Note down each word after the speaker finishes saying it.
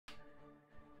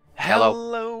Hello.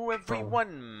 Hello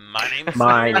everyone,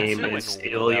 My name name is is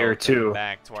Ilya Ilya too.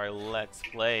 back to our Let's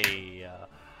Play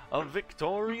of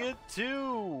Victoria 2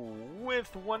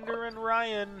 with Wonder and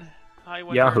Ryan. Hi Wonder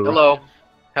and Yahoo. Ryan.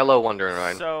 Hello, Wonder and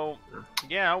Ryan. So,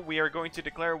 yeah, we are going to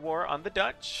declare war on the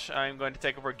Dutch. I'm going to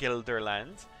take over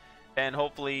Gelderland. And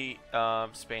hopefully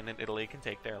Spain and Italy can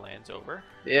take their lands over.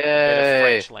 Yay!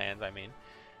 French lands, I mean.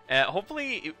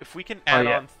 Hopefully, if we can add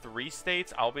on 3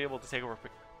 states, I'll be able to take over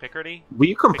Picardy.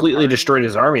 We completely destroyed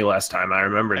his army last time, I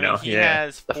remember I mean, now. he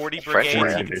has 40 French brigades. He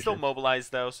division. can still mobilize,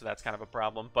 though, so that's kind of a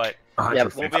problem. But Yeah,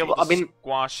 we'll be able to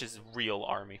squash his real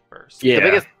army first.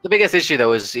 Yeah. The biggest issue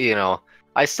though is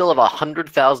I still have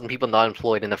 100,000 people not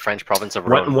employed in the French province of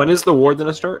Rhone. When is the war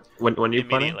gonna start? When you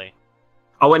planning? Immediately.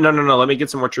 Oh wait, no. Let me get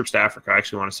some more troops to Africa. I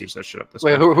actually want to see that shit up this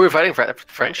Wait, way. who are fighting?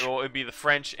 French? Well, it'd be the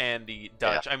French and the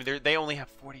Dutch. I mean, they only have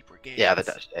 40 brigades. Yeah, the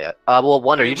Dutch. Yeah. Well,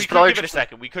 Wonder, you we just could put all give your it a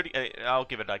second. We could. I'll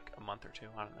give it like a month or two.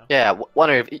 I don't know. Yeah,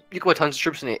 Wonder, if you can put tons of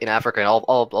troops in Africa, and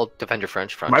I'll defend your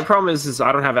French front. My problem is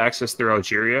I don't have access through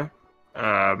Algeria,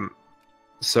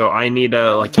 so I need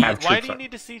to like have troops. Why do you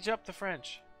need to siege up the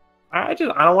French? I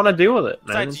don't want to deal with it.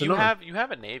 Man. Besides, you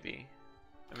have a navy.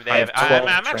 I mean, they I have 12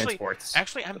 I'm transports.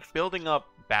 actually I'm building up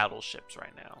battleships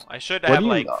right now. I should What have do you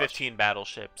like got? 15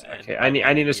 battleships. Okay, I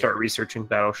need to start researching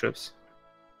battleships.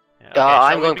 Yeah, okay, shall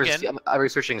I'm we going for. begin? I'm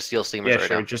researching steel steamers Yeah, right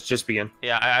sure. now. Just begin.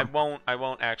 Yeah, I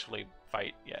won't actually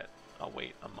fight yet. I'll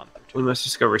wait a month or two. We must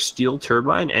discover steel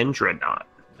turbine and dreadnought.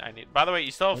 By the way,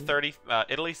 you still have 30.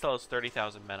 Italy still has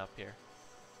 30,000 men up here.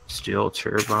 Steel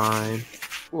turbine.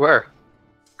 Where?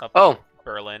 Up Oh, in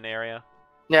Berlin area.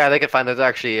 yeah, they can find. There's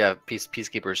actually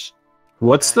peacekeepers.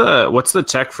 What's the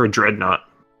tech for dreadnought?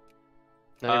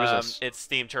 None of your business. It's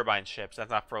steam turbine ships.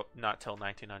 That's not till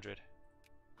 1900.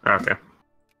 Okay.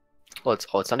 Well, it's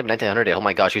not even 1900 yet. Oh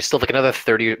my gosh, we still have like another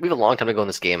 30. We have a long time to go in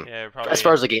this game. Yeah, probably. As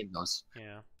far as the game goes.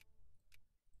 Yeah.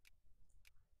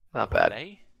 Not bad.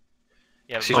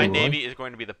 Yeah, Excuse my me. navy is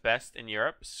going to be the best in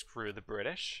Europe. Screw the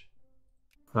British.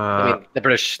 I mean, the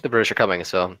British are coming,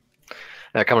 so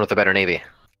they're coming with a better navy.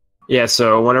 Yeah.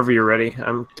 So whenever you're ready,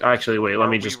 I'm actually wait. Let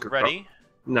Are me we just group ready? up.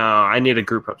 No, I need to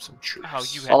group up some troops.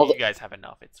 Oh, you guys have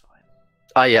enough. It's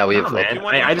fine. Yeah, we Oh, have. man. You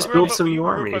want- I you just group built up- some you new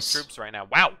group up armies. troops right now.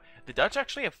 Wow, the Dutch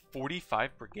actually have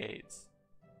 45 brigades.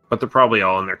 But they're probably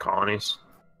all in their colonies.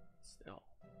 Still,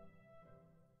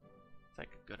 it's like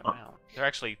a good amount. They're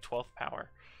actually 12th power.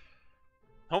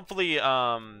 Hopefully,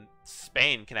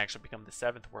 Spain can actually become the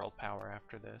 7th world power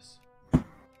after this.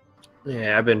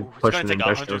 Yeah, I've been Ooh, it's pushing gonna take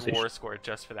 100 industrialization. war score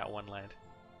just for that one land.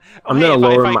 I'm Hey, gonna if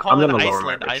lower I my- call I'm in gonna lower my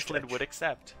Iceland, rich Iceland tax. would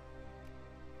accept.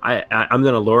 I'm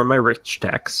gonna lower my rich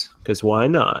tax because why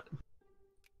not?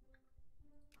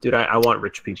 Dude, I want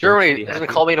rich people. to Germany be doesn't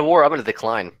happy. call me to war. I'm gonna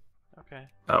decline. Okay,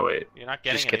 Oh wait. you're not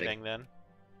getting Just kidding. anything then.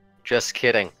 Just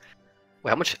kidding. Wait,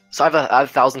 how much? So I have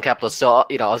 1,000 capitalists. So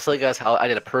I'll tell you guys how I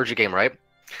did a purge game, right?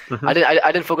 Mhm.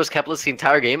 I didn't focus capitalists the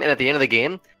entire game, and at the end of the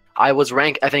game, I was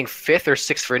ranked I think 5th or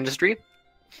 6th for industry.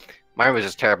 Mine was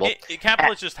just terrible.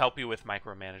 Capitalists just help you with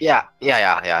micromanagement.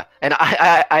 Yeah. And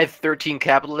I had 13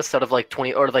 capitalists out of like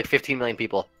 20 or like 15 million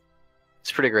people.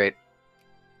 It's pretty great.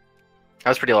 I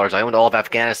was pretty large. I owned all of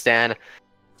Afghanistan.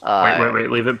 Wait.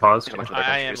 Leave it. Pause. Pretty much.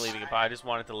 I am leaving it, but I just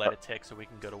wanted to let it tick so we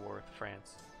can go to war with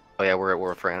France. Oh yeah, we're at war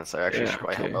with France. I actually Yeah, should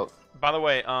probably okay. help out. By the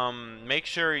way, make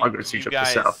sure I'll go siege you up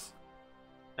the guys, south.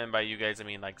 and by you guys I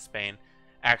mean like Spain,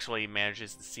 actually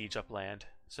manages to siege up land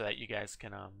so that you guys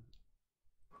can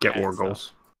Get add war stuff.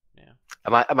 goals.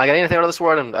 Am I getting anything out of this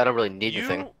war? I don't really need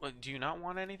anything. Do you not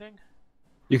want anything?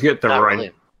 You can get the Not right.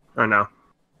 really. Or no?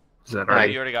 Is that Oh, right?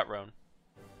 you already got Rhone.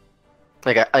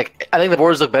 Like I think the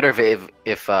borders look better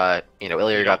if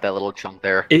Ilya got that little chunk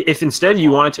there. If instead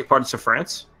you want to take parts of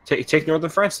France, take northern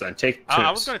France then. Take Tunis.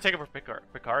 I was going to take over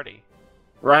Picardy.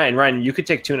 Ryan, you could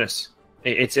take Tunis.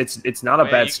 It's not a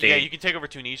bad Yeah, state. you can take over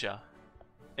Tunisia.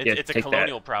 Yeah, It's a take that.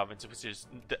 colonial province, which is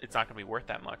it's not going to be worth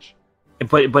that much.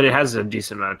 But it has a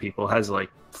decent amount of people. It has like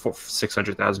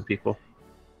 600,000 people.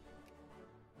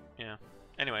 Yeah.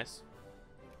 Anyways,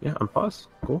 Yeah, I'm paused.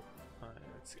 Cool.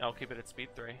 I'll keep it at speed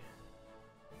 3.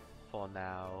 Full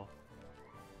now.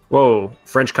 Whoa,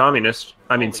 French communist.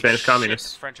 I mean Holy Spanish shit,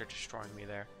 communists. The French are destroying me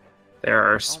there. There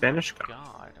are Oh Spanish. my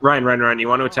God. Ryan, you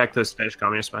want to attack the Spanish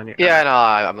communists behind you? Yeah,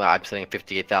 no, I'm sending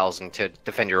 58,000 to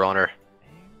defend your honor.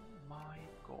 Oh my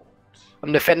God.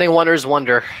 I'm defending Wonder's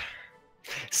wonder.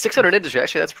 600 industry,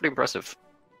 actually, that's pretty impressive.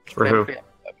 For who?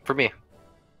 For me.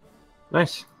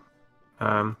 Nice.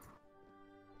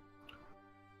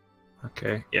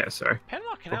 Okay. Yeah. Sorry.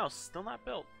 Panama Canal is still not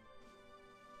built.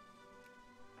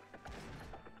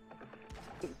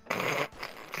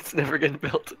 It's never getting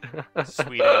built.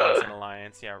 Sweden wants an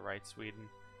alliance. Yeah, right, Sweden.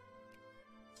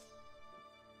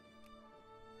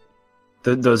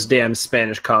 Those damn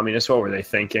Spanish communists, what were they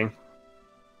thinking?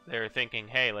 They were thinking,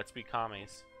 hey, let's be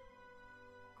commies.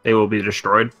 They will be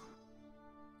destroyed.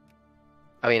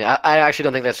 I mean, I actually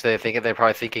don't think that's what they're thinking. They're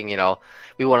probably thinking, you know,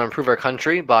 we want to improve our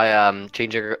country by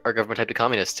changing our government type to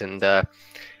communist, and then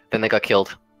they got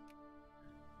killed.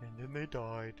 And then they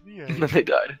died. The And then they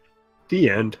died. The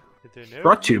end. end.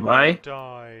 Brought to you by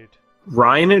Died.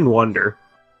 Ryan and Wonder.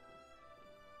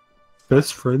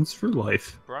 Best friends for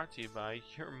life. Brought to you by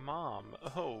your mom.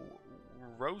 Oh,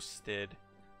 roasted.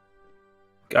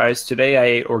 Guys, today I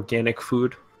ate organic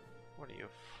food. What are you?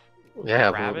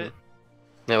 Yeah, Rabbit?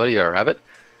 Yeah, what are you, a rabbit?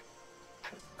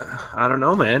 I don't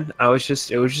know, man. It was just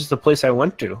the place I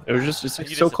went to. It was just, it's like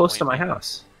You so close to disappoint my me.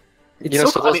 house. It's You know,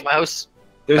 so so close. close to my house.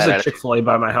 There's Bad a attitude. Chick-fil-A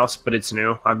by my house, but it's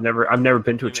new. I've never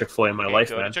been to a Chick-fil-A in my Okay, life,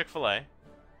 go man. to Chick-fil-A.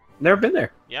 Never been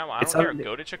there. Yeah, well, I It's don't care. not-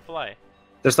 Go to Chick-fil-A.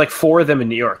 There's like 4 of them in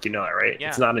New York. You know that, right? Yeah,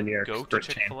 It's not in New York. Go It's to a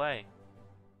chain. Chick-fil-A.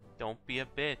 Don't be a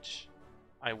bitch.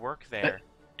 I work there.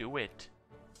 Do it.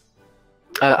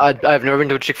 I've never been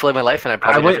to a Chick-fil-A in my life, and I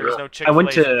probably went- never There's will. no Chick-fil-A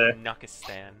went to- in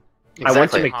Nuckistan. I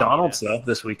went to Exactly. McDonald's though Communist.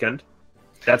 this weekend.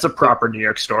 That's a proper New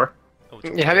York store. Oh,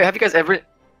 Yeah, have you guys ever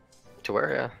to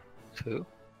where? Yeah, to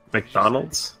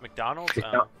McDonald's. McDonald's?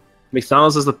 McDo-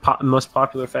 McDonald's is the most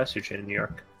popular fast food chain in New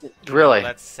York. really?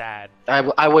 That's sad. I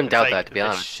wouldn't It's doubt like that, to be the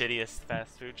honest. shittiest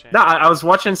fast food chain. No, I was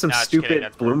watching some Nah, just kidding, stupid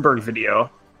that's Bloomberg video.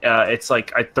 It's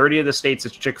like 30 of the states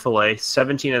it's Chick-fil-A,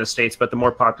 17 of the states, but the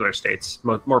more popular states,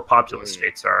 more popular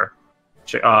states are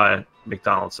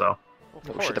McDonald's. So Of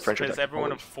Oh, course, shit, the French are because like,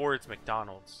 everyone holy- affords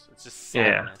McDonald's. It's just Yeah.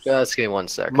 sadness. Just give me one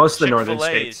sec. most of the northern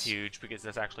Chick-fil-A is states. huge because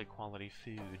that's actually quality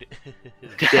food.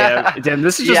 Yeah, damn,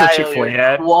 this is just Yeah, a Chick-fil-A yeah,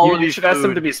 ad. quality You should ask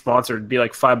them food. to be sponsored. It'd be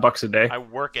like $5 a day. I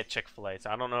work at Chick-fil-A, so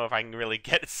I don't know if I can really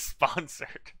get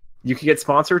sponsored. You could get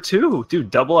sponsored too, dude.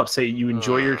 Double up. Say you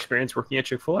enjoy your experience working at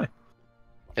Chick-fil-A.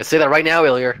 Yeah, say that right now,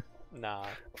 Ilya. Nah.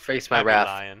 Face my I'd be wrath.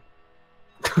 lying.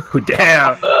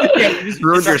 Damn, you just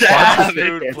ruined your It's a Stop fast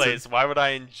sponsorship. food place. Why would I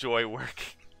enjoy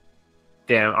working?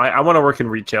 Damn, I want to work in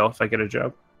retail if I get a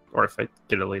job, or if I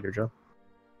get a later job.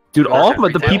 Dude, Work all at of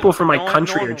the retail? people from my No one-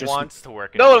 country no are one just. wants to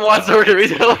work. In No one wants to work in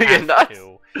retail. You Are you have nuts?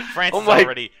 to. France Oh is my-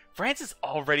 already. France is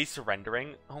already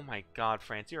surrendering. Oh my God,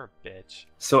 France, you're a bitch.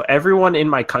 So everyone in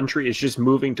my country is just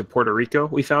moving to Puerto Rico.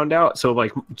 We found out. So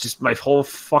like, just my whole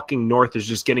fucking north is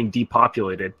just getting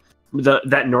depopulated.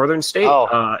 That northern state,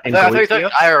 Oh, in I thought you were Galicia,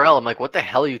 talking IRL. I'm like, what the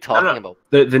hell are you talking no. about?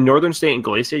 the northern state in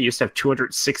Galicia used to have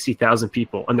 260,000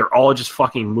 people, and they're all just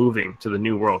fucking moving to the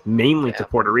new world, mainly to Yeah.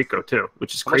 Puerto Rico too,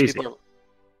 which is How much crazy. people are-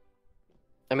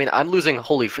 I mean, I'm losing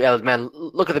man.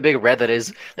 Look at the big red that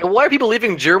is. Like, why are people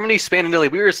leaving Germany, Spain, and Italy?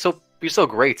 We're so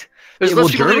great. There's Yeah, less well,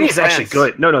 people leaving Germany's actually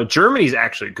France. good. No, Germany's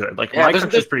actually good. Like Yeah, my there's-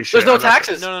 country's pretty shit. There's no I'm not-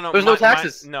 taxes. No. There's no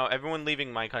taxes. No, everyone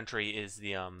leaving my country is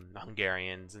the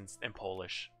Hungarians and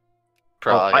Polish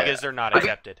Probably. because they're not I-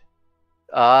 accepted.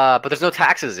 But there's no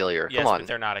taxes, Ilya. Yes, Come on. but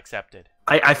they're not accepted.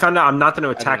 I found out I'm not going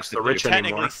to don't tax the think rich You're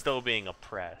technically anymore. still being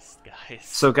oppressed, guys.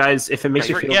 So guys, if it makes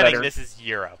you You're feel forgetting better. this is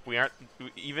Europe. We aren't,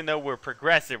 even though we're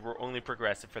progressive, we're only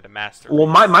progressive for the master. Well,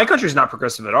 race. my country's not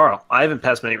progressive at all. I haven't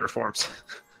passed many reforms.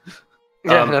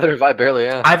 Yeah, Um, neither have I. Barely.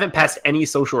 Yeah. I haven't passed any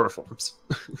social reforms.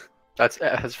 That's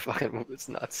fucking. It's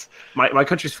nuts. My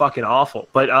country's fucking awful.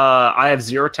 But I have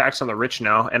 0 tax on the rich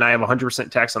now, and I have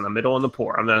 100% tax on the middle and the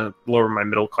poor. I'm gonna lower my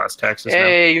middle class taxes now.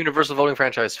 Hey, universal voting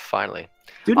franchise. Finally.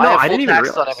 Dude, no, I have I full didn't even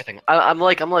taxes realize. on everything.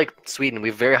 I'm like Sweden. We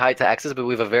have very high taxes, but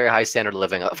we have a very high standard of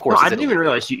living. Of No, course. I it's didn't Italy. even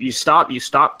realize you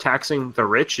stop taxing the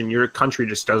rich, and your country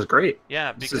just does great.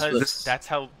 Yeah, This is- because this- that's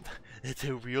how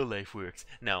real life works.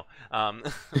 No,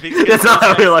 because That's not how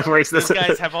those real guys- life works. Those This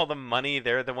guys have all the money.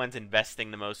 They're the ones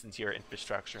investing the most into your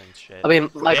infrastructure and shit. I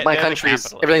mean, like They're my the country's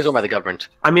capitalists. everything's owned by the government.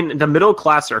 I mean, the middle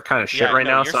class are kind of shit yeah, right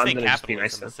no, now, you're so I'm saying gonna just be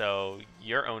nice capitalism, to them. so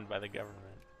you're owned by the government.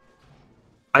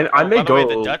 I Oh, may by the go.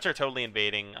 way, the Dutch are totally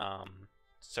invading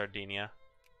Sardinia.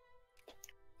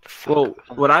 Well,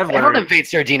 what I've I don't learned, invade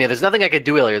Sardinia. There's nothing I could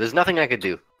do, Ilya. There's nothing I could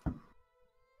do.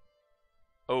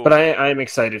 Oh, but I am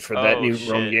excited for that new shit.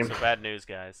 Rome game. So bad news,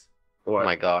 guys. What? Oh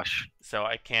my gosh. So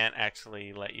I can't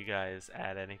actually let you guys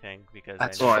add anything because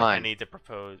That's I need, I fine. need to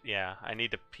propose. Yeah, I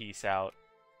need to peace out.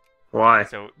 Why?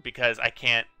 So because I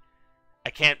can't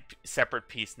separate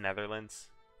peace Netherlands.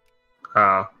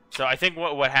 Uh, So I think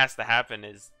what has to happen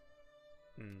is,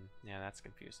 yeah, that's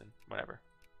confusing. Whatever.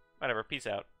 Peace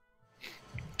out.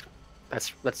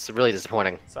 That's really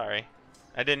disappointing. Sorry,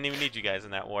 I didn't even need you guys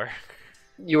in that war.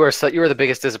 You were the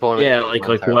biggest disappointment. yeah, in like my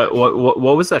like entire what life.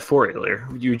 what was that for earlier?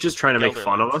 You were just trying to make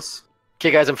fun of Gelderland. us?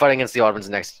 Okay, guys, I'm fighting against the Ottomans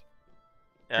next.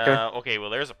 Okay, well,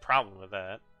 there's a problem with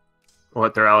that.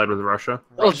 What, they're allied with Russia?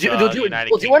 Russia, do you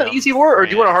United want an Kingdom, easy war or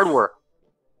do you want a hard France. war?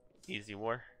 Easy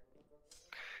war.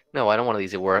 No, I don't want an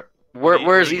easy war. What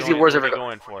Where's are you easy going- wars what are ever you go?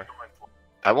 going for?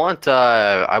 I want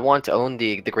to own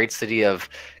the great city of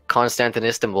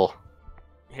Constantinople.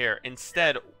 Here,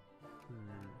 instead.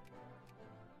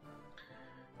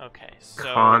 Okay, so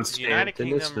United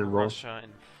Kingdom, Constantinople. Russia,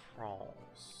 and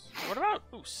France. What about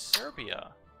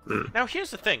Serbia? Now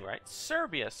here's the thing, right?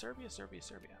 Serbia.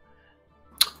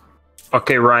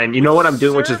 Okay, Ryan. You know what I'm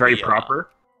doing, which is very Serbia. proper.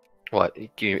 What?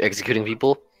 You executing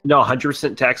people? No,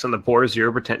 100% tax on the poor,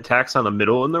 0% tax on the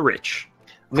middle and the rich.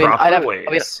 I mean, Proper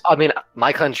ways. I mean,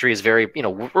 my country is very,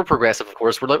 we're progressive, of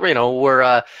course. We're like,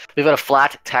 we've got a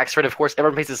flat tax rate, of course.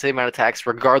 Everyone pays the same amount of tax,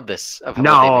 regardless of how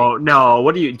much they make. No.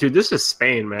 What do you, dude? This is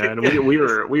Spain, man. We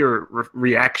were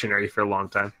reactionary for a long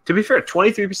time. To be fair,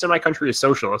 23% of my country is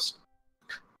socialist.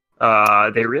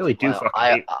 They really do Wow, fucking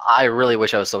hate. I really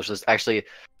wish I was socialist. Actually,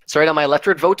 sorry, on my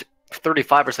electorate vote,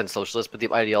 35% socialist, but the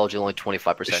ideology only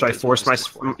 25%.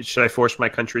 Should I force my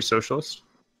country socialist?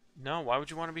 No, why would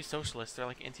you want to be socialist? They're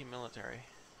like anti-military.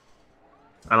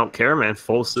 I don't care, man.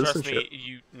 Full Trust citizenship.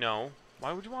 me, no.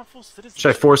 Why would you want full citizenship? Should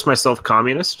I force myself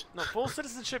communist? No, full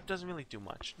citizenship doesn't really do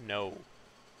much. No.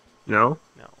 No.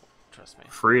 No, trust me.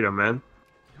 Freedom, man.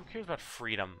 Who cares about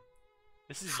freedom?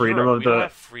 This is Freedom Europe. of We don't the-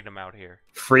 have freedom out here.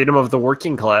 Freedom of the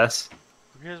working class.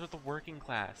 Who cares about the working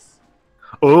class?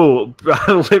 Oh,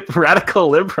 radical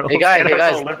liberals. Hey guys,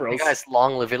 Anarcho-liberals.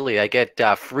 long live Italy. I get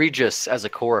Frejus as a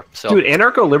core. So Dude,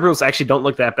 anarcho-liberals actually don't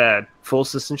look that bad. Full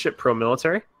citizenship,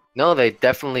 pro-military. no, they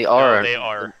definitely are. No, they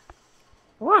are.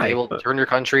 Why? They will turn your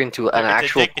country into an It's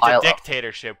actual a pile.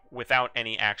 dictatorship without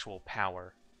any actual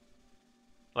power.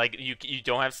 Like you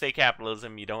don't have state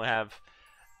capitalism. You don't have.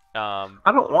 I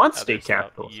don't want other state stuff.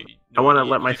 capitalism. I want to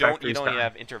let my you don't factories even die.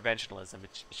 have interventionalism.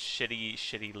 It's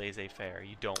shitty laissez-faire.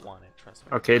 You don't want it. Trust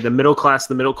me. Okay, the middle class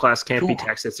can't be Ooh.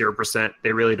 taxed at 0%.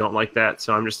 They really don't like that,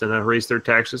 so I'm just gonna raise their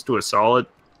taxes to a solid.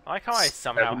 I like how I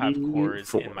somehow have cores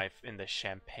 74. in the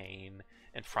Champagne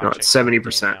and No, it's Franche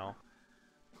 70%. now.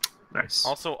 Nice.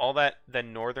 Also, all that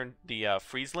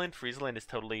Friesland is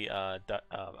totally not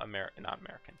American.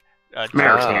 American.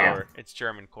 German core. It's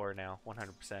German core now.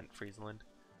 100% Friesland.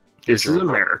 This is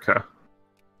America.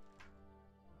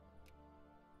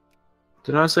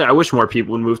 Then honestly, I wish more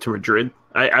people would move to Madrid.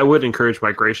 I would encourage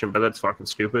migration, but that's fucking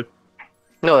stupid.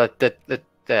 No,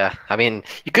 yeah. I mean,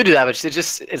 you could do that, but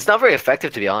it's not very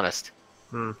effective, to be honest.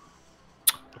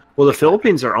 Well, the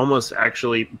Philippines are almost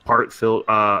actually part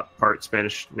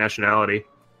Spanish nationality.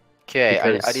 Okay,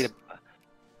 I Because- need.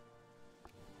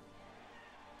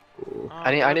 Oh,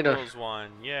 I need a- Liberals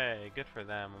won. Yay, good for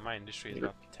them. My industry is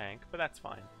about to tank, but that's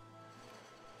fine.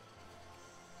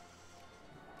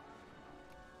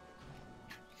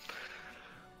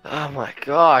 Oh my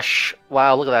gosh!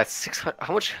 Wow, look at that. 600.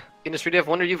 How much industry do you have?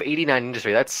 Wonder you have 89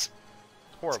 industry. That's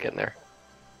Horrible. getting there.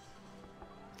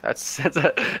 That's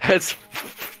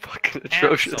fucking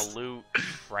atrocious. Absolute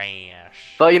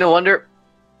trash. But Wonder,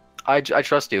 I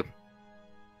trust you.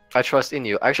 I trust in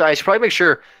you. Actually, I should probably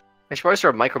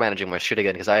start micromanaging my shit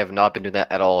again because I have not been doing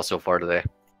that at all so far today.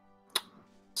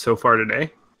 So far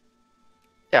today?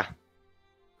 Yeah.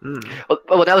 Hmm.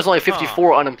 Well, now there's only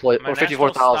 54 unemployed, My or national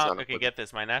 54,000 stock- unemployed. Okay, get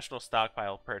this. My national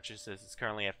stockpile purchases is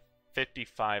currently at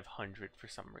 5,500 for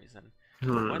some reason.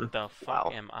 What the fuck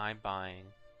Wow. am I buying?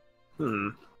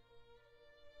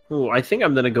 Ooh, I think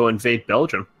I'm gonna go invade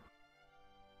Belgium.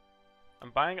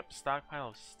 I'm buying up a stockpile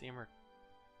of steamer.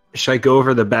 Should I go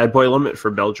over the bad boy limit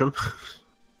for Belgium?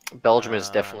 Belgium is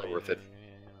definitely worth it.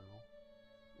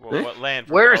 Well, Eh? what land?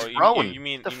 Where is you, Rowan? You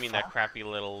mean The that fuck? crappy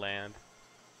little land?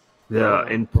 The Rome.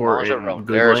 important Rome.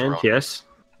 good There's land, Rome. yes.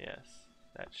 Yes,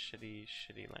 that shitty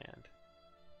land.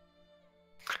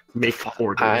 Make Fuck,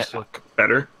 borders look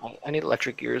better. I need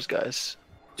electric gears, guys.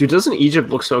 Dude, doesn't Egypt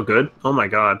look so good? Oh my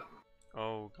god.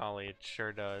 Oh golly, it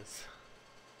sure does.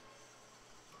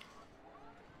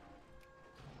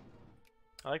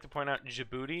 I like to point out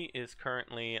Djibouti is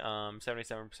currently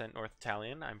 77% North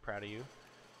Italian. I'm proud of you,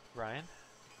 Ryan.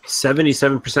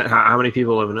 77%. How many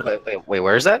people live in it? Wait,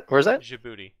 where is that? Where is that?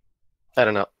 Djibouti. I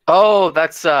don't know. Oh,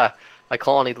 that's my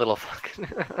colony, little fucking.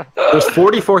 There's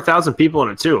 44,000 people in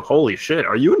it too. Holy shit.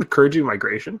 Are you encouraging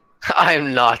migration? I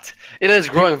am not. It is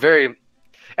growing very.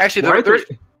 Actually, Why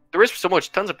there is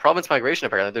tons of province migration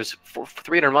apparently. There's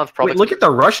 300 a month Wait, province. look at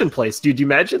the Russian place, dude. You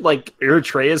imagine like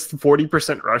Eritrea is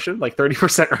 40% Russian, like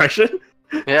 30% Russian.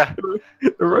 Yeah.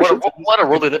 The Russians. What a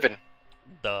world we live in.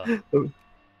 Duh.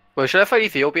 Wait, should I fight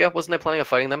Ethiopia? Wasn't I planning on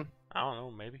fighting them? I don't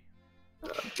know, maybe.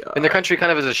 And their country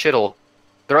kind of is a shithole.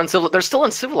 They're still Hi,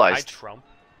 uncivilized. Trump.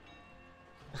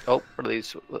 Oh, what are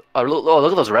these? Oh,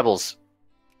 look at those rebels.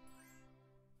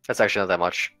 That's actually not that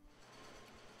much.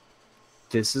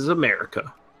 This is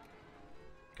America.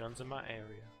 Guns in my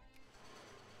area.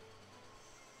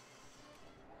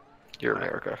 You're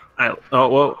America. Oh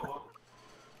well.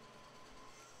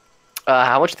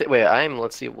 How much? Wait,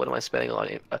 let's see. What am I spending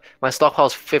on? My stockpile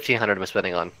is 1,500. I'm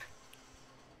spending on.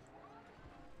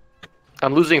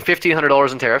 I'm losing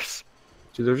 $1,500 in tariffs.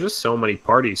 Dude, there's just so many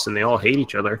parties, and they all hate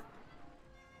each other.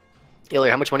 Ilya,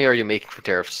 how much money are you making for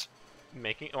tariffs?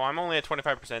 I'm only at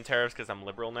 25% tariffs because I'm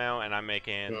liberal now, and I'm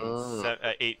making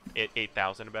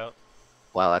 8,000 about.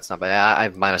 Wow, that's not bad.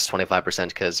 I'm minus 25%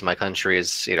 because my country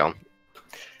is,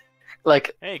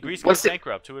 like. Hey, Greece goes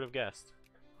bankrupt. Who would have guessed?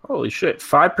 Holy shit!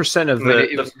 5% of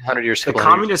the 100 years. The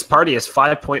Communist Party is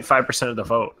 5.5% of the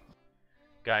vote.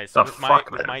 Guys, so with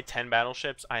my 10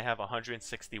 battleships, I have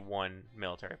 161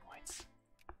 military points.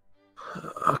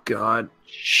 Oh god.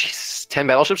 Jeez, 10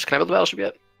 battleships? Can I build a battleship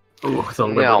yet? Ooh, the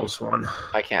liberals one.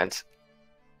 I can't.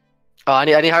 Oh, I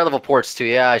need higher level ports too.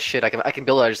 Yeah, shit. I can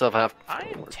build it. I just don't have. I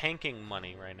am tanking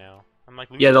money right now. I'm like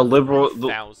the liberal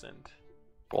 1,000.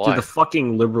 Dude, the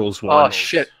fucking liberals one. Oh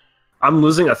shit. I'm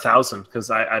losing 1,000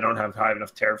 because I don't have high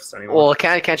enough tariffs anymore. Well,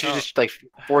 can't you just like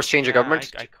force change your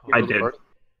government? I did.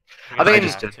 I mean,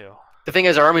 just did. The thing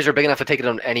is, our armies are big enough to take it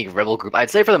on any rebel group.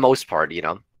 I'd say for the most part,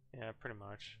 Yeah, pretty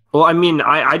much. Well, I mean,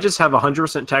 I just have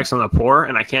 100% tax on the poor,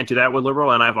 and I can't do that with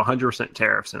liberal, and I have 100%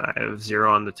 tariffs, and I have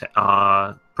 0 on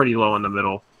the pretty low in the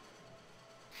middle,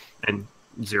 and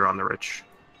 0 on the rich.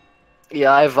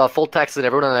 Yeah, I have full taxes on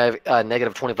everyone, and I have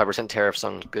negative 25% tariffs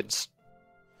on goods.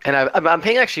 And I'm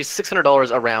paying actually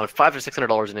 $600 around $500 to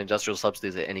 $600 in industrial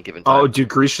subsidies at any given time. Oh, dude,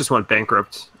 Greece just went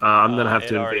bankrupt. I'm gonna have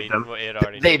to invade them. It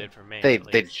already did for me.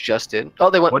 They just did. Oh,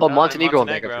 they went. Oh, Montenegro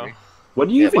went bankrupt. What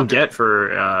do you even get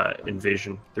for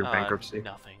invasion through bankruptcy?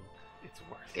 Nothing. It's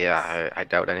worthless. Yeah, I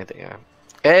doubt anything. Yeah.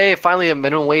 Hey, finally a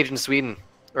minimum wage in Sweden,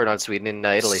 or not Sweden, in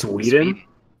Italy.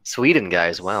 Sweden,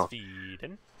 guys. Wow.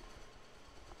 Sweden.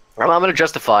 I'm gonna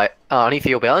justify on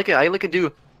Ethiopia. I like to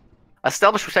do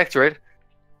establish protectorate.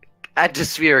 Add to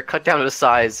sphere, cut down to the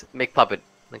size, make puppet.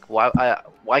 Like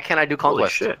why can't I do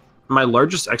conquest? Holy shit! My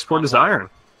largest export is iron.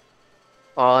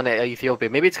 On Ethiopia,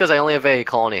 maybe it's because I only have a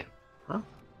colony. Huh?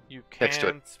 You can't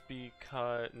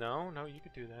because no, you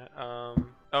could do that. Oh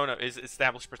no, is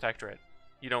establish protectorate.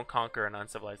 You don't conquer an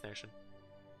uncivilized nation.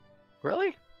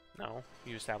 Really? No,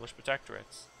 you establish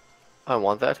protectorates. I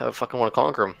want that. I fucking want to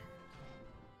conquer him.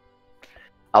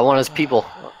 I want his people.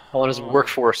 I want his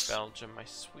workforce. Belgium, my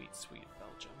sweet, sweet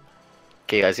Belgium.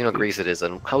 Okay, guys, you know Greece it is,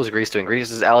 and how is Greece doing?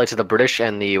 Greece is allied to the British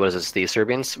and the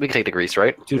Serbians. We can take the Greece,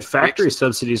 right? Dude, factory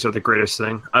subsidies are the greatest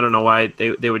thing. I don't know why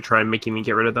they would try making me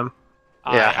get rid of them.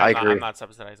 Yeah, I agree. I'm not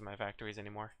subsidizing my factories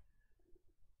anymore.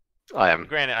 I am.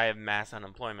 Granted, I have mass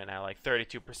unemployment now, like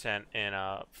 32% and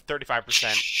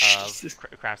 35%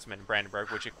 of craftsmen in Brandenburg,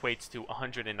 which equates to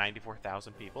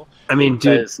 194,000 people. I mean,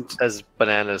 dude, as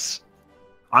bananas.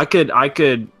 I could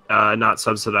not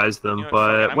subsidize them,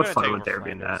 but what fun would there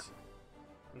be in that?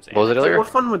 What was it earlier? What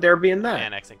fun would there be in that?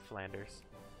 Annexing Flanders.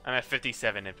 I'm at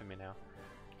 57 infamy now.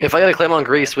 If I get a claim on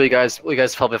Greece, will you guys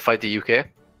help me fight the UK?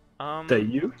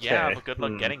 The UK? Yeah, but good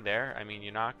luck getting there. I mean,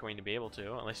 you're not going to be able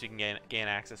to unless you can gain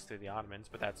access to the Ottomans,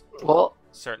 but that's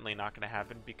certainly not going to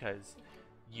happen because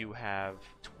you have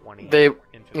 20. They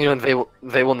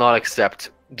will not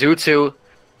accept due to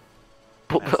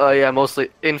mostly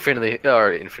infamy.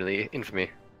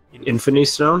 Infinity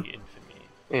Stone.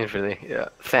 Infinity, yeah.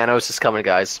 Thanos is coming,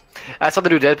 guys. I saw the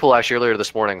new Deadpool actually earlier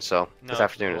this morning, so this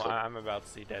afternoon. Well, I'm about to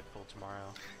see Deadpool tomorrow.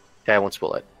 Yeah, I won't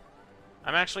spoil it.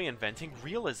 I'm actually inventing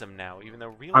realism now, even though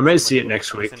realism. I might see it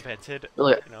next week. Invented,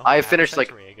 really? I finished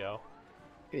ago.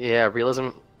 Yeah,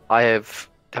 realism. Have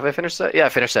I finished that? Yeah, I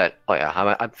finished that. Oh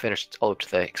yeah, I'm finished all up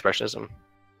to the expressionism.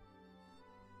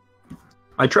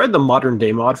 I tried the modern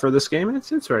day mod for this game, and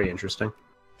it's very interesting.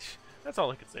 That's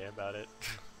all I could say about it.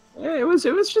 Yeah, it was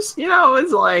just, it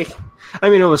was like, I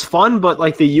mean, it was fun, but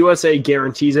like the USA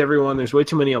guarantees everyone. There's way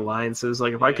too many alliances.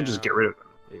 Like if I could just get rid of them,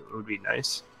 it would be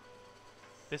nice.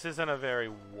 This isn't a very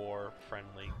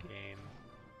war-friendly game.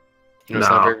 It's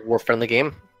not a very war-friendly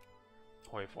game.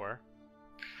 Hoi 4.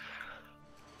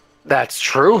 That's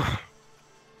true.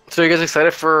 So you guys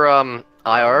excited for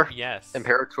IR? Yes.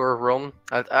 Imperator Rome?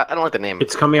 I don't like the name.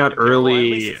 It's coming out early. Well,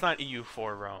 at least it's not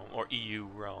EU4 Rome or EU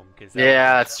Rome.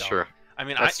 Yeah, that's true. I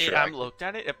mean, I looked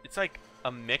at it. It's like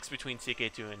a mix between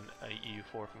CK2 and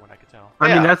EU4, from what I could tell.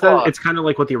 I mean, it's kind of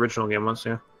like what the original game was,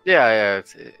 yeah. Yeah.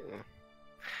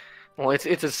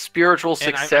 It's a spiritual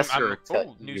successor.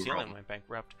 New Zealand went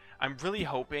bankrupt. I'm really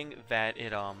hoping that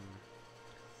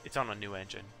it's on a new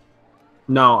engine.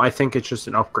 No, I think it's just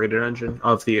an upgraded engine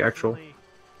of the actual.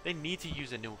 They need to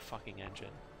use a new fucking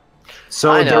engine.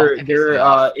 So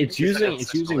it's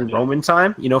using Roman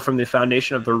time, from the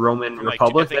foundation of the Roman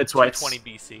Republic. That's why it's 20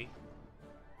 BC.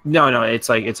 No, it's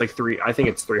like three. I think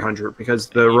it's 300 because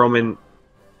the Roman.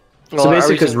 Well, So are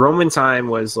basically, we because saying- Roman time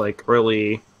was like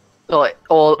early. But it's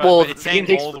the game saying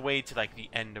takes. all the way to like the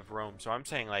end of Rome. So I'm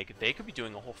saying like they could be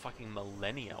doing a whole fucking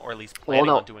millennia, or at least Well, planning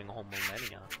no. on doing a whole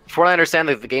millennia. From what I understand,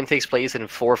 the game takes place in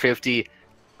 450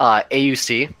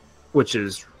 AUC, Which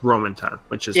is Roman time,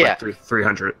 which is Yeah. like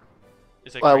 300.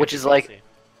 It's like which 300 is like-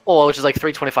 BC. which is like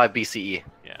 325 BCE.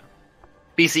 Yeah.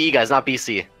 BCE, guys, not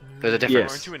BC. There's a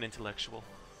difference. Aren't you an intellectual?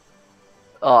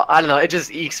 I don't know. It just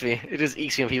eeks me. It just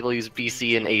eeks me when people use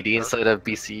BC and AD instead of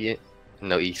BCE.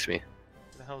 No, eeks me.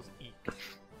 What the hell's eek?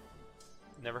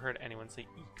 Never heard anyone say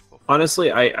eek before.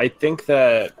 Honestly, I think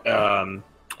that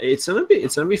it's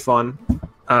gonna be fun.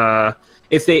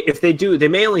 If they do, they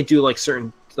may only do like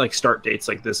certain like start dates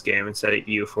like this game instead of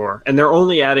EU4, and they're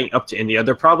only adding up to India.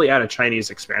 They'll probably add a Chinese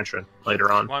expansion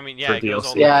later on. Well, I mean, yeah, for it goes DLC.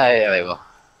 all the way. Yeah, they will.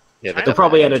 Yeah, China They'll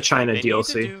probably add a interesting. China They need to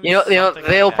DLC. do You know, something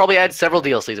they'll like probably that. add several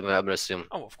DLCs. I'm gonna assume.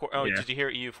 Oh, of course. Oh, Yeah. did you hear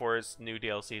EU4's new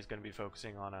DLC is going to be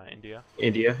focusing on India?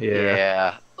 India, yeah.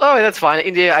 Yeah. Oh, that's fine.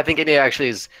 India. I think India actually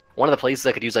is one of the places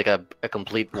that could use like a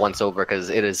complete once over because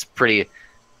it is pretty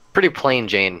plain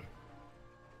Jane.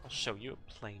 I'll show you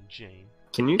a plain Jane.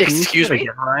 Can you Excuse say that me?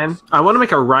 again, Ryan? I want to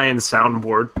make a Ryan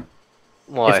soundboard.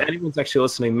 Why? If anyone's actually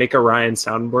listening, make a Ryan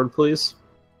soundboard, please.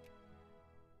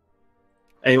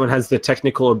 Anyone has the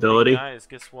technical ability? Guys,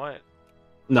 guess what?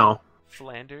 No.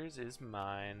 Flanders is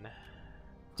mine.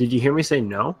 Did you hear me say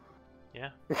no? Yeah.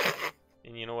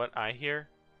 And you know what I hear?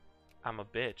 I'm a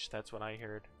bitch. That's what I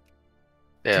heard.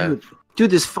 Yeah.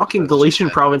 Dude, this fucking That's Galician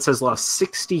bad. province has lost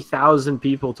 60,000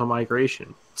 people to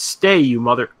migration. Stay, you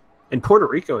mother. And Puerto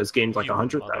Rico has gained like You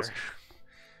 100,000. mother.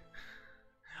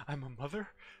 I'm a mother?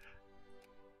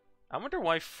 I wonder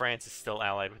why France is still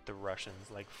allied with the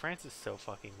Russians. Like, France is so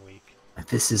fucking weak.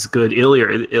 This is good.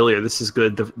 Ilir, this is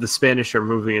good. The Spanish are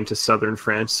moving into southern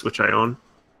France, which I own.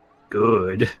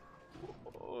 Good.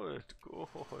 Good,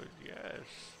 yes.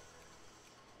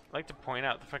 I'd like to point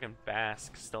out the fucking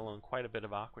Basques still own quite a bit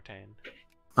of Aquitaine.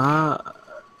 Oh,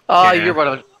 Yeah. you're right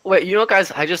on. Wait, you know,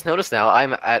 guys, I just noticed now.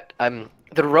 I'm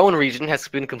the Rhone region has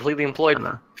been completely employed I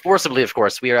know. forcibly. Of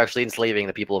course, we are actually enslaving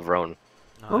the people of Rhone.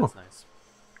 Oh, that's Oh. nice.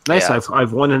 Nice, Yeah.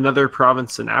 I've won another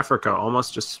province in Africa,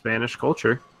 almost just Spanish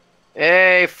culture.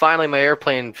 Hey, finally, my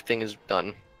airplane thing is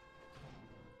done.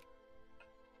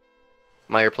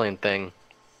 My airplane thing.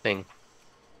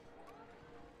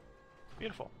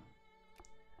 Beautiful.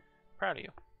 Proud of you.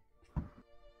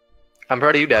 I'm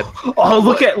proud of you, Dad. Oh,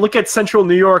 look at Central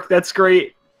New York. That's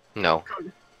great. No,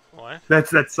 What?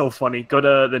 That's so funny. Go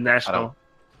to the national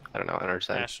I don't know. I don't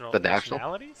understand. National The national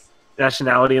nationalities?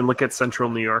 nationality and look at Central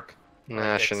New York.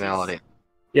 nationality.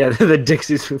 Yeah, the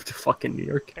Dixies moved to fucking New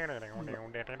York.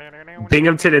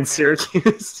 Binghamton and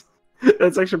Syracuse.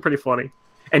 That's actually pretty funny.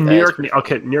 And That New is York, pretty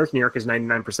okay, New York is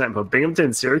 99%, but Binghamton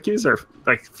and Syracuse are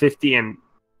like 50 and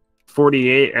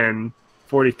 48 and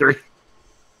 43.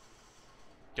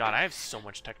 God, I have so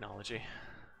much technology.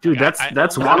 Dude, Like,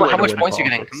 that's I- one How way to much win points you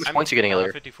politics. getting? How much points you getting,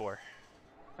 Ilya? 54.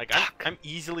 Like, I'm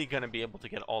easily gonna be able to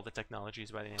get all the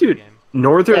technologies by the end Dude, of the game.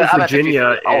 Northern Yeah, I'm at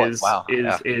Virginia 54. Oh, is wow, is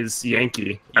yeah. is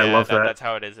Yankee. Yeah, I love that. That's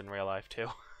how it is in real life too.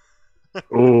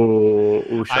 Ooh,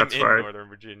 I'm shots in fired. Northern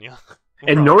Virginia.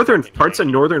 And We're all northern fucking parts of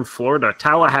Yankee. northern Florida,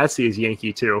 Tallahassee is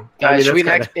Yankee too. Guys, should we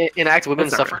that's enact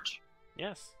women's that's not suffrage?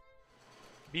 Yes.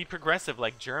 Be progressive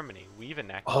like Germany. We've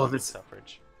enacted Oh, women's this-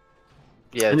 suffrage.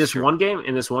 Yeah, in it's this true. one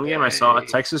game, I saw Yay.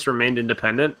 Texas remained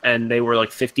independent, and they were like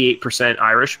 58%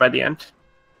 Irish by the end.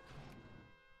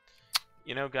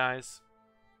 You know, guys,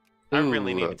 I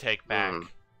really need Ooh, to take back hmm.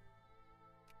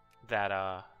 that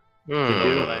Hmm.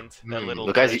 island, that Hmm. little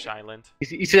Look, guys, British island.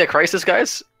 You see that crisis,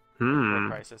 guys? What Hmm.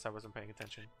 crisis? I wasn't paying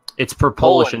attention. It's for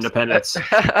Polish Poland. independence.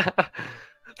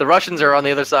 The Russians are on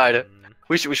the other side.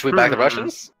 Mm, Should we back the Hmm.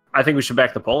 Russians? I think we should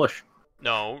back the Polish.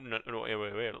 No,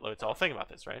 wait. Let's all think about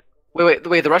this, right? Wait.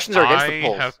 The Russians are against the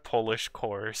Poles. have Polish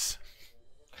cores.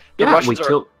 The Yeah, Russians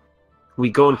are- we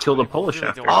go and kill the I Polish really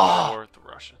after. don't want to war with the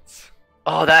Russians.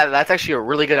 Oh, that's actually a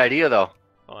really good idea, though.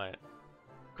 What?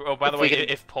 Oh, by the If we way, can-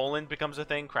 if Poland becomes a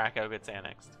thing, Krakow gets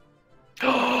annexed.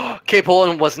 Okay,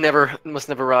 Poland must never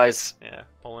rise. Yeah,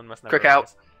 Poland must never. Krakow.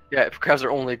 rise. Yeah, Krakow's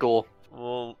their only goal.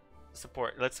 We'll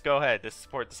support. Let's go ahead. Let's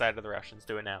support the side of the Russians.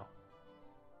 Do it now.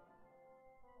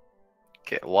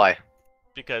 Okay, why?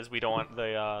 Because we don't want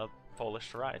the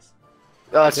Polish to rise.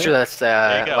 Oh, that's Yeah. true. That's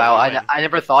There you go, wow. we win. I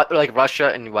never thought like Russia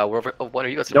and wow. What are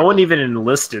you guys? No one even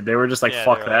enlisted. They were just like, Yeah,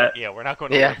 fuck they're that. like, yeah, we're not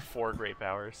going to Yeah. like 4 great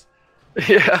powers.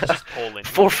 Yeah. It's just Poland.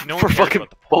 For no one cares fucking about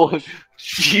the Poland. Polish.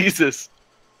 Jesus.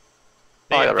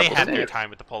 They, Oh, yeah, they rebels had in their it. time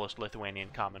with the Polish-Lithuanian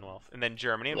Commonwealth, and then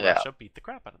Germany and Yeah. Russia beat the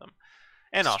crap out of them,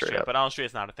 and Straight Austria. up. But Austria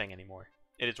is not a thing anymore.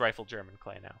 It is rifle German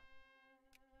Calais now.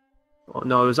 Well,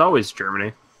 no, it was always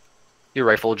Germany. Your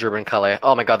rifle German Calais.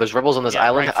 Oh my God, there's rebels on this Yeah,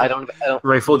 island. rifle- I don't.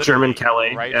 Rifle German Literally,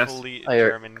 Calais. Yes. Rightfully Oh, here,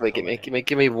 German wait, Calais.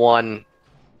 give me 1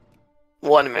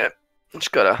 minute.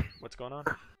 Just gotta. What's going on?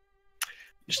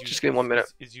 Just give me 1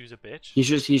 minute. Is use a bitch? He's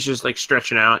just like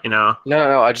stretching out, you know.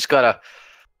 No. I just gotta.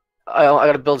 I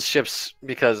gotta build ships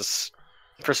because,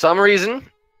 for some reason.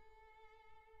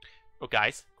 Oh,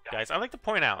 guys, I'd like to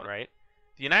point out, right?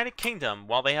 The United Kingdom,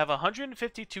 while they have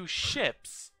 152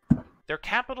 ships, their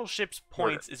capital ships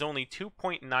points is only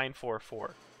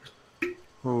 2.944,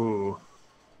 Ooh.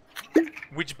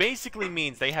 which basically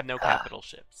means they have no capital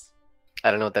ships. I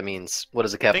don't know what that means. What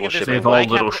is a Think capital of this ship? way, They've all my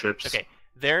little capital- ships. Okay,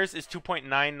 theirs is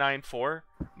 2.994.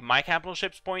 My capital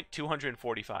ships point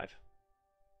 245.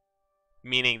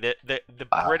 Meaning that the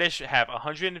British have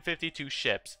 152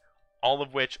 ships,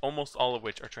 almost all of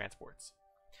which are transports.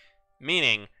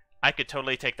 Meaning, I could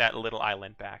totally take that little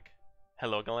island back.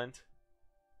 Hello, Galand.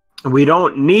 We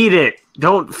don't need it.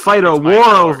 Don't fight a It's my war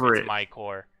core, over it's it. my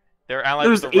core. They're allied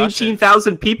There's with the Russians.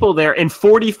 18,000 people there, and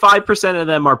 45% of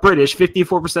them are British.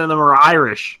 54% of them are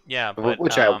Irish. Yeah, but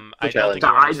Which I island? don't Which think island? you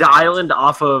The understand. island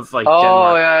off of like Oh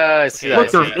Denmark. yeah, I see Okay,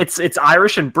 that. Look, I see that. it's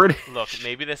Irish and British. Look,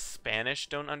 maybe the Spanish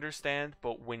don't understand,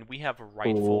 but when we have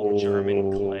rightful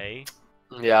German clay.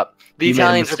 Yeah, the You made a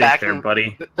Italians are mistake back. there,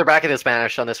 buddy. They're back in the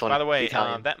Spanish on this one. By the The way,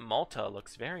 Italian. that Malta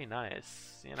looks very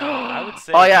nice. You know, I would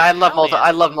say. Oh yeah, I love Malta.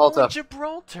 Italian. I love Malta. Or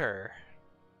Gibraltar.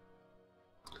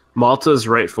 Malta's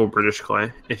rightful British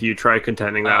clay. If you try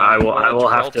contending that, I what about will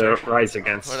have to Gibraltar? rise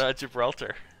against. What about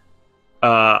Gibraltar?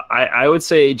 I would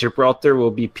say Gibraltar will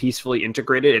be peacefully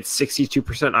integrated. It's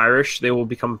 62% Irish. They will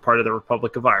become part of the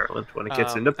Republic of Ireland when it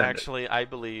gets independent. Actually, I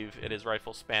believe it is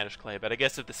rightful Spanish clay, but I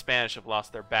guess if the Spanish have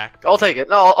lost their backbone. I'll take it.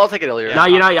 No, I'll take it, Ilya. Yeah. No,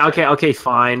 you're not. Okay,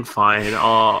 fine.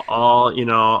 I'll We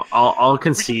can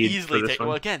concede easily for this take. one.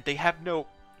 Well, again, they have no.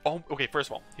 Oh, okay. First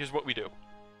of all, here's what we do.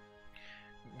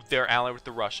 They're allied with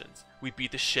the Russians. We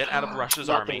beat the shit out of Russia's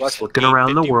Not the army. Russians. Looking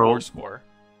around the 850 war world. score,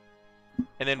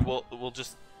 and then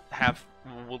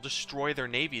we'll destroy their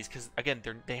navies because again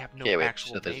they have no Okay, wait.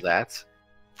 actual So there's navy. that.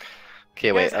 Okay,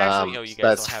 You wait. guys actually, you guys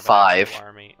That's don't have an 5. actual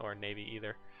army or navy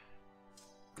either.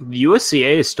 The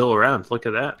USCA is still around. Look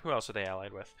at that. Who else are they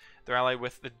allied with? They're allied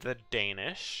with the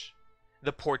Danish,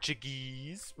 the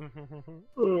Portuguese.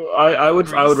 I would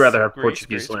rather have Greece, Portuguese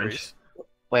Greece, land. Greece.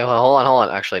 Wait, hold on.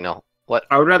 Actually, no. What?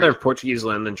 I would rather have Portuguese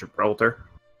land than Gibraltar.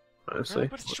 Really? Honestly.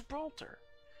 But it's Gibraltar.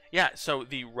 Yeah, so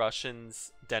the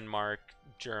Russians, Denmark,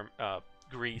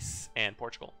 Greece, and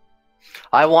Portugal.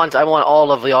 I want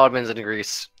all of the Ottomans in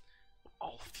Greece.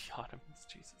 All of the Ottomans,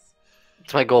 Jesus.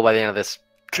 That's my goal by the end of this.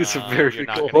 It's a very you're big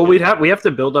not goal. gonna Well, get we have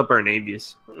to build up our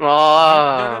navies.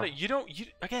 Ah. No. You don't.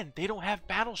 Again, they don't have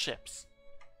battleships.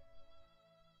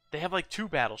 They have like 2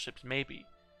 battleships, maybe.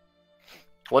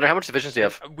 Wonder how much divisions do you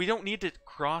have? We don't need to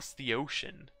cross the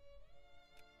ocean.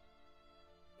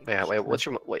 Yeah,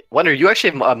 wait. Wonder, you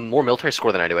actually have more military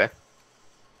score than I do, eh?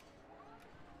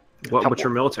 What's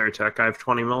your military tech? I have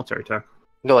 20 military tech.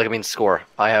 No, like I mean score.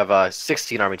 I have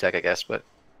 16 army tech, I guess, but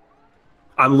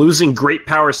I'm losing great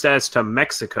power status to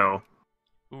Mexico.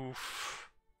 Oof.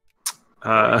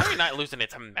 How are you Uh, not losing it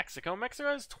to Mexico?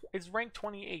 Mexico is ranked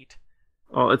 28.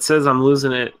 well, it says I'm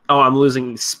losing it. Oh, I'm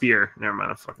losing spear. Never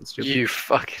mind. I'm fucking stupid. you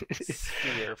fucking.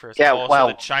 Spear first. Yeah, Also, wow.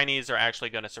 the Chinese are actually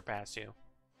going to surpass you.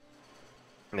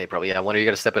 They probably, yeah. Wonder you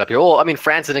got to step it up here. Oh, I mean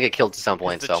France didn't get killed at some 'Cause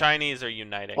point, the so. Chinese are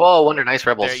uniting. Oh, Wonder, nice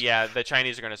rebels. Yeah, the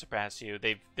Chinese are going to surpass you.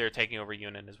 They're taking over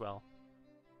Yunnan as well.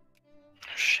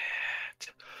 Shit.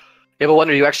 Yeah, but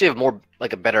Wonder, you actually have more,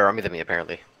 like a better army than me,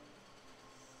 apparently.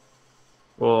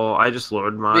 Well, I just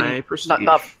lowered my I mean, prestige.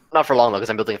 Not for long though, because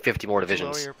I'm building 50 more Lower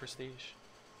divisions. your prestige.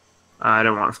 I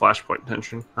don't want flashpoint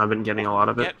tension. I've been getting a lot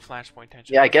of it. Get flashpoint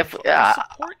tension. Yeah, I get- Fucking yeah.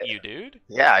 support you, dude.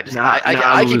 Yeah, I just Nah, I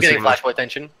I'm keep getting losing. flashpoint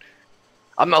tension.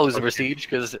 I'm not losing Okay. prestige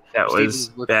because That was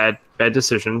bad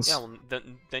decisions. Yeah, well,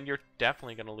 then you're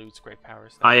definitely gonna lose great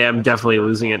powers. I am definitely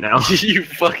losing it now. you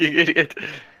fucking idiot.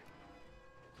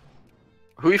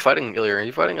 Who are you fighting, Ilya? Are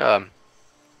you fighting Or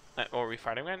are we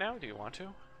fighting right now? Do you want to?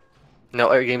 No,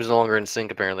 our game's no longer in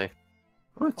sync apparently.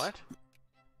 What?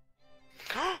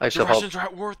 I The shall Russians are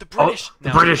at war with the Oh, British. the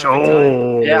Now's British! perfect time.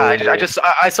 Oh, Yeah,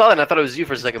 I saw that and I thought it was you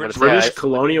for a second, but it's British Yeah,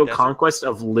 colonial Desert. conquest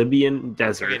of Libyan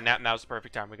desert. Okay, now's the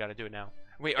perfect time. We gotta do it now.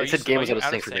 Wait, are It you said game are was you out of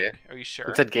out sync for me. Are you sure?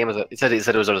 It said game was it said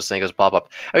it was out of sync, it was pop up.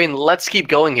 I mean, let's keep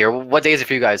going here. What day is it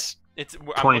for you guys? I'm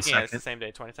looking at it. It's the 22nd. same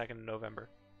day, 22nd of November.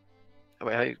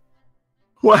 Wait, how you...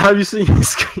 What have you seen the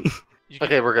screen? You can-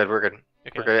 Okay, we're good. We're good.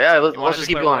 okay. We're good. Yeah, You let's wanna just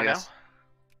keep declare going. war I now? guess.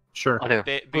 Sure. On who?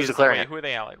 They, Who's because- declaring wait, it? who are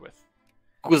they allied with?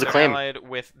 Who's the They're claim? allied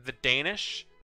with the Danish,